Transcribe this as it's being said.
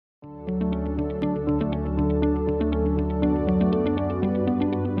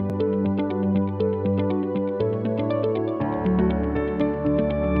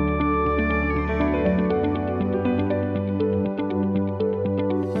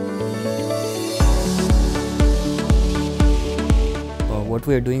What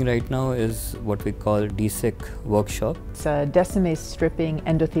we are doing right now is what we call Dsek workshop. It's a Descemet stripping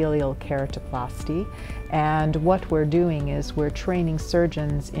endothelial keratoplasty, and what we're doing is we're training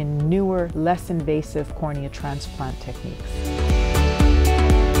surgeons in newer, less invasive cornea transplant techniques.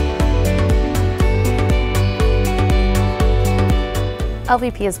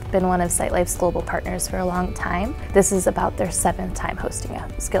 LVP has been one of SightLife's global partners for a long time. This is about their 7th time hosting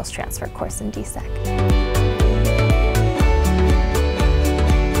a skills transfer course in Dsek.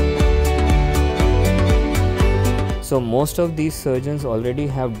 So most of these surgeons already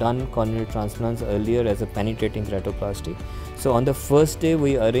have done corneal transplants earlier as a penetrating keratoplasty. So on the first day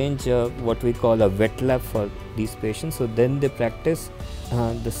we arrange what we call a wet lab for these patients. So then they practice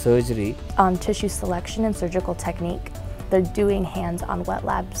the surgery. On tissue selection and surgical technique, they're doing hands-on wet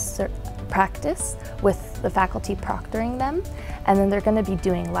lab practice with the faculty proctoring them, and then they're going to be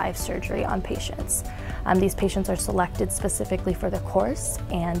doing live surgery on patients. These patients are selected specifically for the course,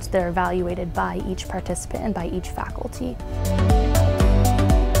 and they're evaluated by each participant and by each faculty.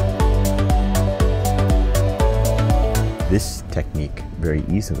 This technique very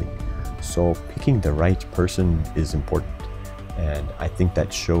easily, so picking the right person is important, and I think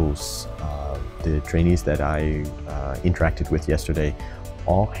that shows the trainees that I interacted with yesterday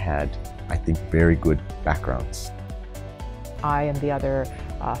all had, I think, very good backgrounds. I and the other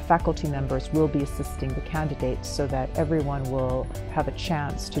faculty members will be assisting the candidates so that everyone will have a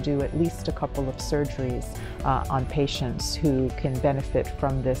chance to do at least a couple of surgeries on patients who can benefit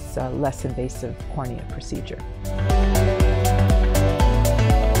from this less invasive cornea procedure.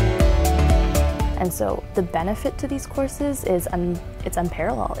 And so the benefit to these courses is it's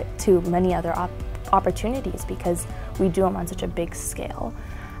unparalleled to many other opportunities because we do them on such a big scale.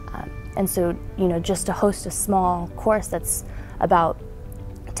 And so, just to host a small course that's about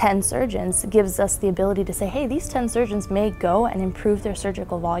 10 surgeons gives us the ability to say, hey, these 10 surgeons may go and improve their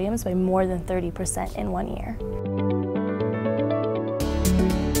surgical volumes by more than 30% in 1 year.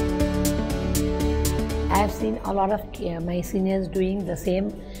 I have seen a lot of my seniors doing the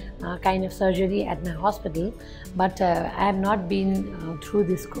same kind of surgery at my hospital, but I have not been through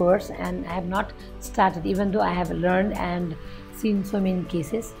this course, and I have not started, even though I have learned and seen so many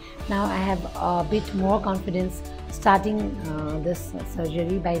cases. Now I have a bit more confidence starting this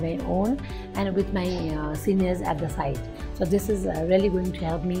surgery by my own and with my seniors at the site. So this is really going to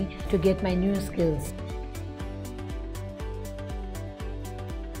help me to get my new skills.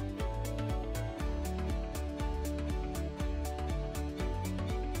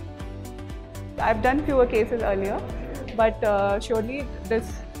 I've done fewer cases earlier, but surely this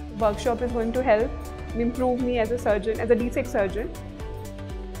workshop is going to help improve me as a surgeon, as a Dsek surgeon.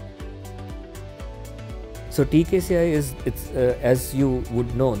 So TKCI is, as you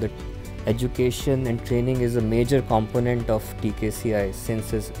would know, that education and training is a major component of TKCI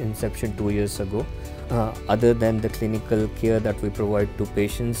since its inception 2 years ago. Other than the clinical care that we provide to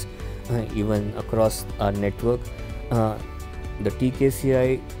patients, even across our network, the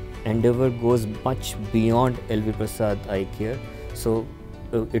TKCI endeavor goes much beyond LV Prasad eye care. So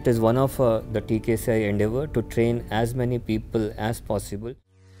it is one of the TKCI endeavor to train as many people as possible.